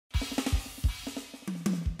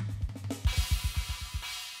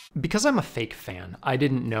Because I'm a fake fan, I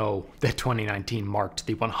didn't know that 2019 marked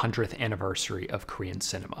the 100th anniversary of Korean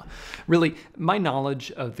cinema. Really, my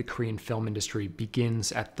knowledge of the Korean film industry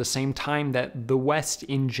begins at the same time that the West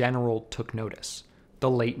in general took notice, the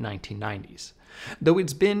late 1990s. Though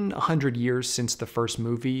it's been 100 years since the first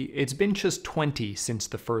movie, it's been just 20 since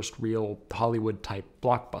the first real Hollywood-type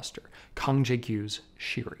blockbuster, Kang Jae-kyu's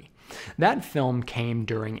Shiri. That film came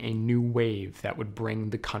during a new wave that would bring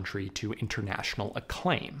the country to international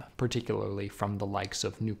acclaim, particularly from the likes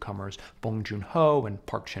of newcomers Bong Joon-ho and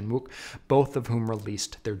Park Chan-wook, both of whom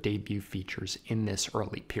released their debut features in this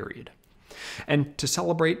early period. And to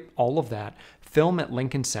celebrate all of that, Film at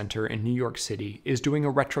Lincoln Center in New York City is doing a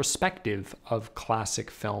retrospective of classic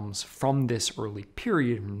films from this early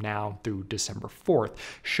period now through December 4th,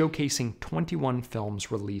 showcasing 21 films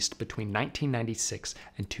released between 1996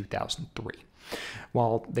 and 2003.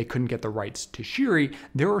 While they couldn't get the rights to Shiri,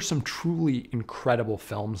 there are some truly incredible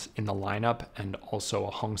films in the lineup and also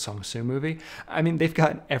a Hong Sang-soo movie. I mean, they've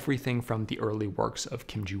got everything from the early works of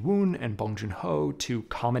Kim Ji-woon and Bong Joon-ho to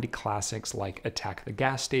comedy classics like Attack the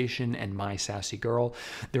Gas Station and My Sassy Girl.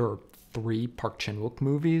 There are 3 Park Chan-wook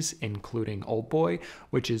movies, including Oldboy,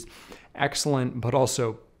 which is excellent, but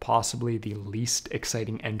also possibly the least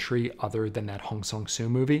exciting entry other than that Hong Sang-soo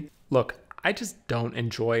movie. Look, I just don't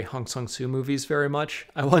enjoy Hong Sang-soo movies very much.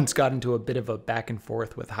 I once got into a bit of a back and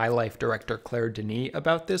forth with High Life director Claire Denis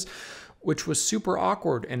about this, which was super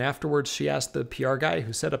awkward, and afterwards she asked the PR guy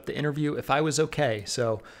who set up the interview if I was okay,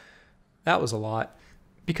 so that was a lot.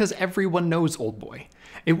 Because everyone knows Oldboy.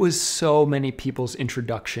 It was so many people's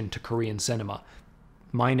introduction to Korean cinema,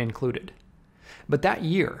 mine included. But that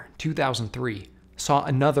year, 2003, saw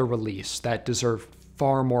another release that deserved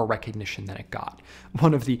far more recognition than it got.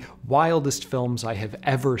 One of the wildest films I have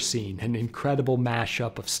ever seen, an incredible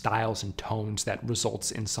mashup of styles and tones that results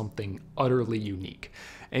in something utterly unique.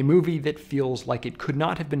 A movie that feels like it could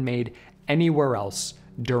not have been made anywhere else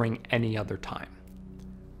during any other time.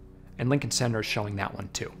 And Lincoln Center is showing that one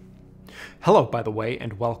too. Hello, by the way,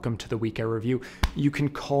 and welcome to the Week I Review. You can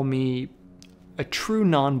call me a true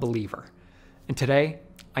non-believer. And today,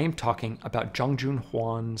 I am talking about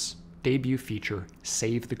Joon-hwan's debut feature,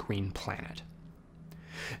 Save the Green Planet.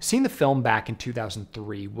 Seeing the film back in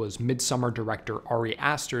 2003 was Midsummer director Ari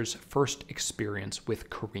Aster's first experience with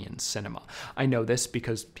Korean cinema. I know this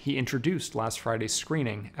because he introduced last Friday's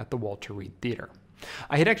screening at the Walter Reed Theater.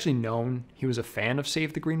 I had actually known he was a fan of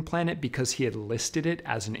Save the Green Planet because he had listed it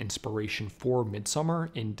as an inspiration for Midsummer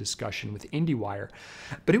in discussion with IndieWire,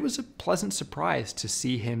 but it was a pleasant surprise to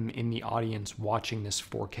see him in the audience watching this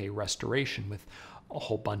 4K restoration with a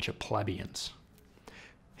whole bunch of plebeians.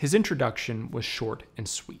 His introduction was short and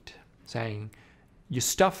sweet, saying, "You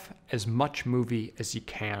stuff as much movie as you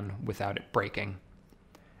can without it breaking.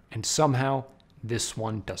 And somehow, this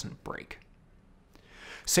one doesn't break."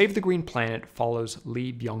 Save the Green Planet follows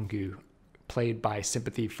Lee Byung-gu, played by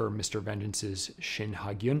Sympathy for Mr. Vengeance's Shin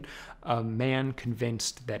Ha-kyun, a man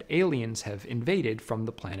convinced that aliens have invaded from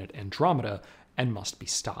the planet Andromeda and must be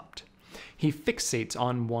stopped. He fixates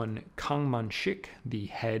on one Kang Man-sik, the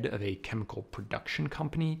head of a chemical production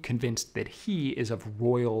company, convinced that he is of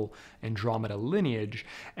royal Andromeda lineage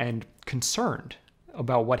and concerned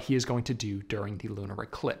about what he is going to do during the lunar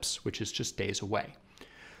eclipse, which is just days away.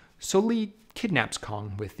 So Lee kidnaps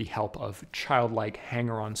Kang with the help of childlike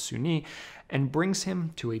hanger-on Suni and brings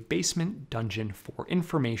him to a basement dungeon for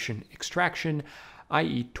information extraction,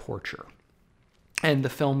 i.e. torture. And the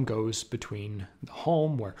film goes between the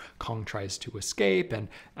home where Kang tries to escape and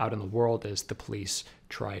out in the world as the police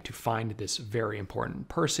try to find this very important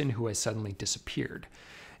person who has suddenly disappeared.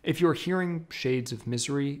 If you're hearing shades of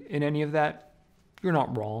misery in any of that, you're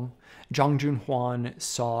not wrong. Joon-hwan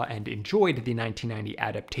saw and enjoyed the 1990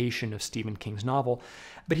 adaptation of Stephen King's novel,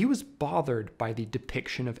 but he was bothered by the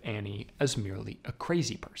depiction of Annie as merely a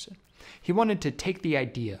crazy person. He wanted to take the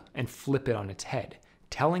idea and flip it on its head,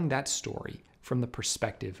 telling that story from the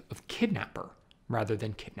perspective of kidnapper rather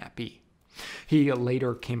than kidnappee. He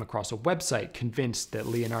later came across a website convinced that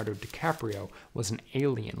Leonardo DiCaprio was an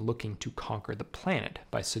alien looking to conquer the planet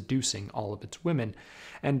by seducing all of its women,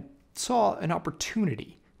 and saw an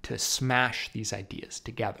opportunity to smash these ideas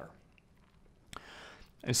together.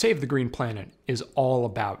 And Save the Green Planet is all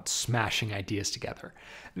about smashing ideas together.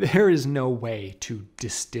 There is no way to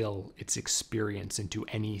distill its experience into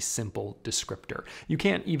any simple descriptor. You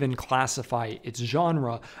can't even classify its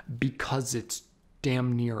genre because it's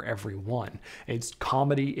damn near every one. It's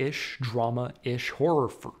comedy-ish, drama-ish, horror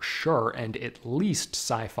for sure, and at least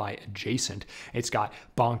sci-fi adjacent. It's got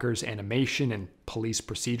bonkers animation and police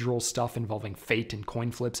procedural stuff involving fate and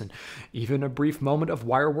coin flips, and even a brief moment of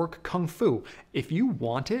wirework kung fu. If you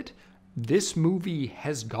want it, this movie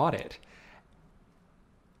has got it.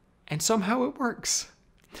 And somehow it works.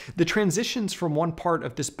 The transitions from one part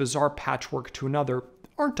of this bizarre patchwork to another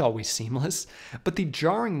aren't always seamless, but the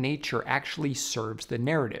jarring nature actually serves the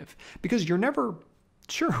narrative, because you're never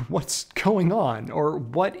sure what's going on or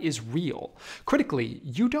what is real. Critically,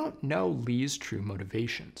 you don't know Lee's true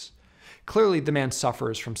motivations. Clearly, the man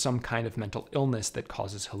suffers from some kind of mental illness that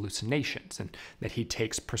causes hallucinations, and that he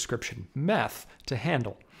takes prescription meth to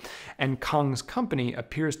handle. And Kang's company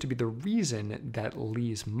appears to be the reason that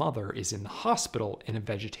Lee's mother is in the hospital in a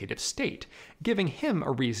vegetative state, giving him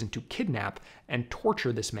a reason to kidnap and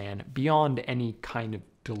torture this man beyond any kind of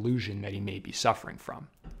delusion that he may be suffering from.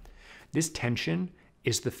 This tension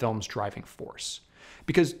is the film's driving force.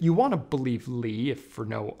 Because you want to believe Lee, if for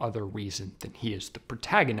no other reason than he is the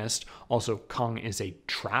protagonist. Also, Kang is a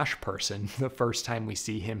trash person. The first time we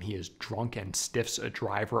see him, he is drunk and stiffs a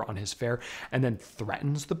driver on his fare, and then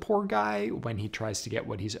threatens the poor guy when he tries to get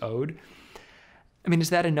what he's owed. I mean, is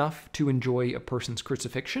that enough to enjoy a person's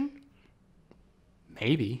crucifixion?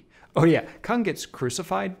 Maybe. Oh yeah, Kang gets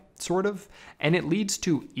crucified, sort of, and it leads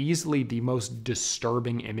to easily the most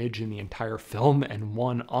disturbing image in the entire film, and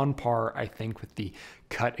one on par, I think, with the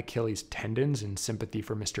cut Achilles tendons in Sympathy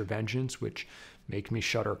for Mr. Vengeance, which make me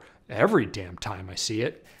shudder every damn time I see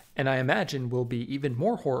it, and I imagine will be even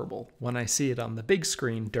more horrible when I see it on the big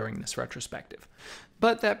screen during this retrospective.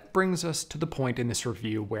 But that brings us to the point in this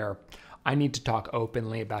review where I need to talk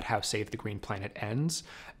openly about how Save the Green Planet ends,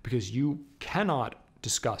 because you cannot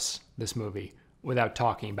discuss this movie without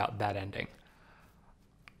talking about that ending.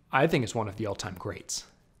 I think it's one of the all-time greats.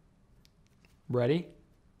 Ready?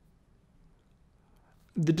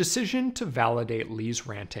 The decision to validate Lee's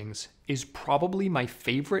rantings is probably my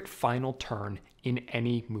favorite final turn in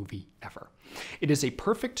any movie ever. It is a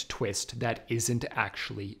perfect twist that isn't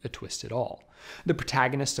actually a twist at all. The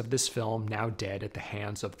protagonist of this film, now dead at the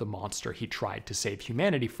hands of the monster he tried to save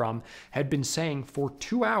humanity from, had been saying for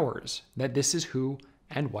 2 hours that this is who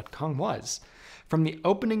and what Kang was. From the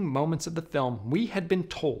opening moments of the film, we had been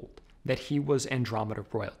told that he was Andromeda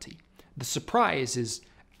royalty. The surprise is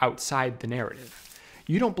outside the narrative.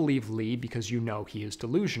 You don't believe Lee because you know he is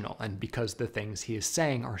delusional, and because the things he is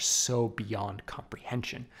saying are so beyond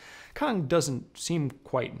comprehension. Kang doesn't seem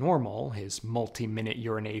quite normal. His multi-minute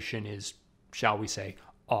urination is, shall we say,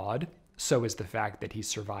 odd. So is the fact that he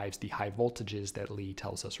survives the high voltages that Lee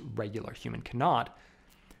tells us regular human cannot.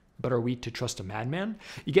 But are we to trust a madman?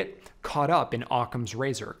 You get caught up in Occam's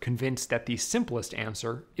razor, convinced that the simplest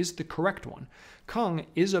answer is the correct one. Kang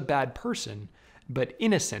is a bad person, but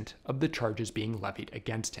innocent of the charges being levied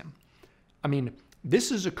against him. I mean,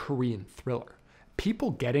 this is a Korean thriller.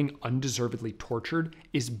 People getting undeservedly tortured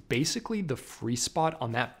is basically the free spot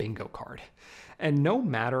on that bingo card. And no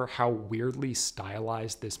matter how weirdly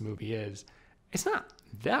stylized this movie is, it's not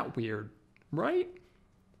that weird, right?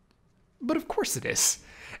 But of course it is.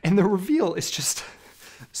 And the reveal is just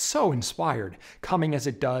so inspired, coming as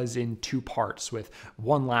it does in 2 parts with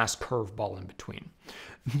one last curveball in between.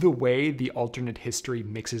 The way the alternate history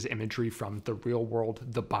mixes imagery from the real world,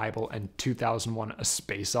 the Bible, and 2001: A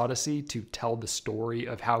Space Odyssey to tell the story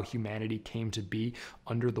of how humanity came to be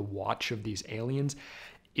under the watch of these aliens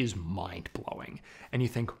is mind-blowing. And you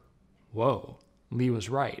think, whoa, Lee was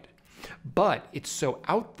right. But it's so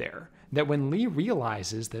out there that when Lee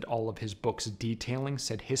realizes that all of his books detailing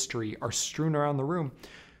said history are strewn around the room,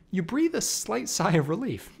 you breathe a slight sigh of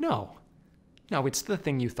relief. No, it's the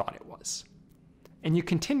thing you thought it was. And you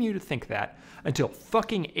continue to think that until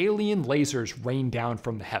fucking alien lasers rain down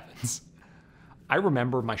from the heavens. I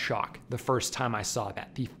remember my shock the first time I saw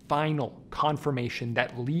that, the final confirmation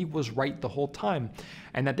that Lee was right the whole time,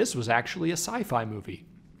 and that this was actually a sci-fi movie.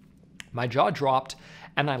 My jaw dropped,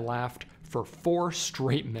 and I laughed for 4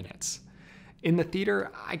 straight minutes. In the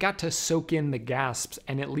theater, I got to soak in the gasps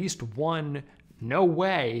and at least one no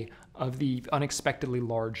way of the unexpectedly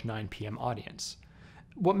large 9 p.m. audience.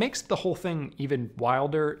 What makes the whole thing even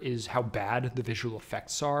wilder is how bad the visual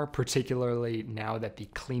effects are, particularly now that the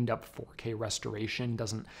cleaned up 4K restoration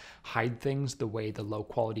doesn't hide things the way the low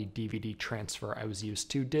quality DVD transfer I was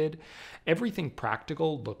used to did. Everything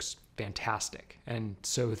practical looks fantastic, and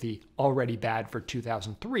so the already bad for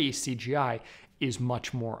 2003 CGI is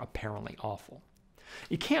much more apparently awful.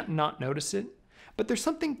 You can't not notice it, But there's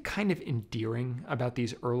something kind of endearing about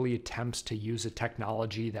these early attempts to use a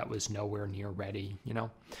technology that was nowhere near ready, you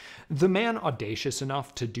know? The man audacious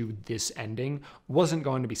enough to do this ending wasn't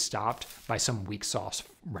going to be stopped by some weak sauce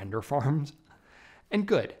render farms. And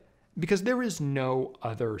good, because there is no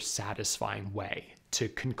other satisfying way to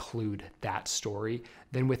conclude that story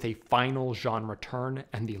than with a final genre turn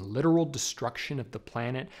and the literal destruction of the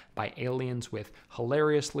planet by aliens with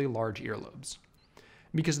hilariously large earlobes.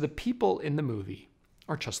 Because the people in the movie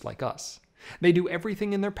are just like us. They do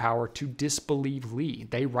everything in their power to disbelieve Lee.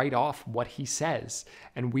 They write off what he says,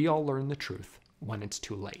 and we all learn the truth when it's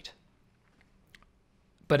too late.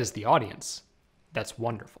 But as the audience, that's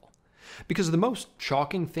wonderful. Because the most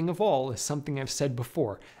shocking thing of all is something I've said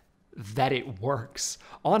before, that it works.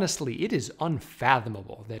 Honestly, it is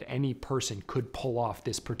unfathomable that any person could pull off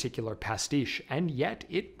this particular pastiche, and yet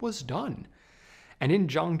it was done. And in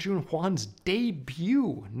Joon-hwan's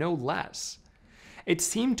debut, no less. It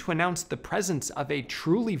seemed to announce the presence of a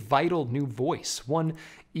truly vital new voice, one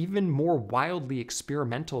even more wildly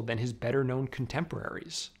experimental than his better-known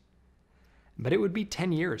contemporaries. But it would be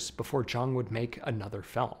 10 years before Jang would make another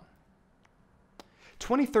film.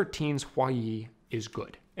 2013's hwa-yi is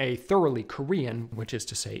good. A thoroughly Korean, which is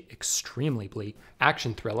to say extremely bleak,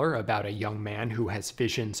 action thriller about a young man who has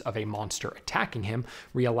visions of a monster attacking him,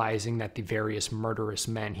 realizing that the various murderous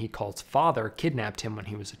men he calls father kidnapped him when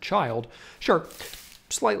he was a child. Sure,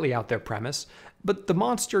 slightly out there premise, but the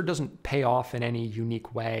monster doesn't pay off in any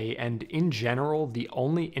unique way, and in general, the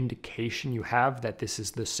only indication you have that this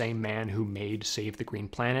is the same man who made Save the Green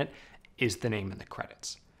Planet is the name in the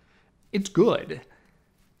credits. It's good.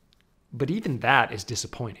 But even that is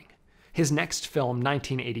disappointing. His next film,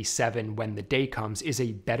 1987, When the Day Comes, is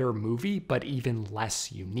a better movie, but even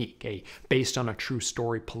less unique. Based on a true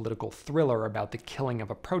story political thriller about the killing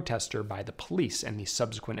of a protester by the police and the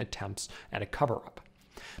subsequent attempts at a cover-up.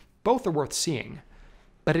 Both are worth seeing,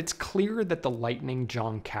 but it's clear that the lightning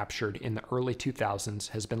Jang captured in the early 2000s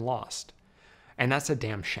has been lost. And that's a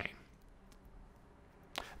damn shame.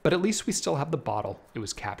 But at least we still have the bottle it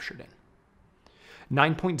was captured in.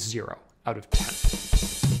 9.0 out of 10.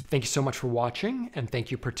 Thank you so much for watching, and thank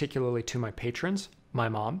you particularly to my patrons, my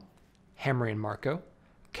mom, Hamry and Marco,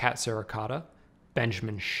 Kat Saracata,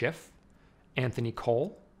 Benjamin Schiff, Anthony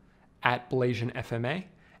Cole, at Blasian FMA,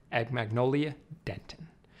 and Magnolia Denton.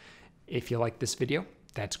 If you like this video,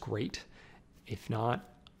 that's great. If not,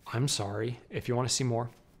 I'm sorry. If you want to see more,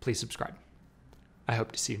 please subscribe. I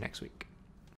hope to see you next week.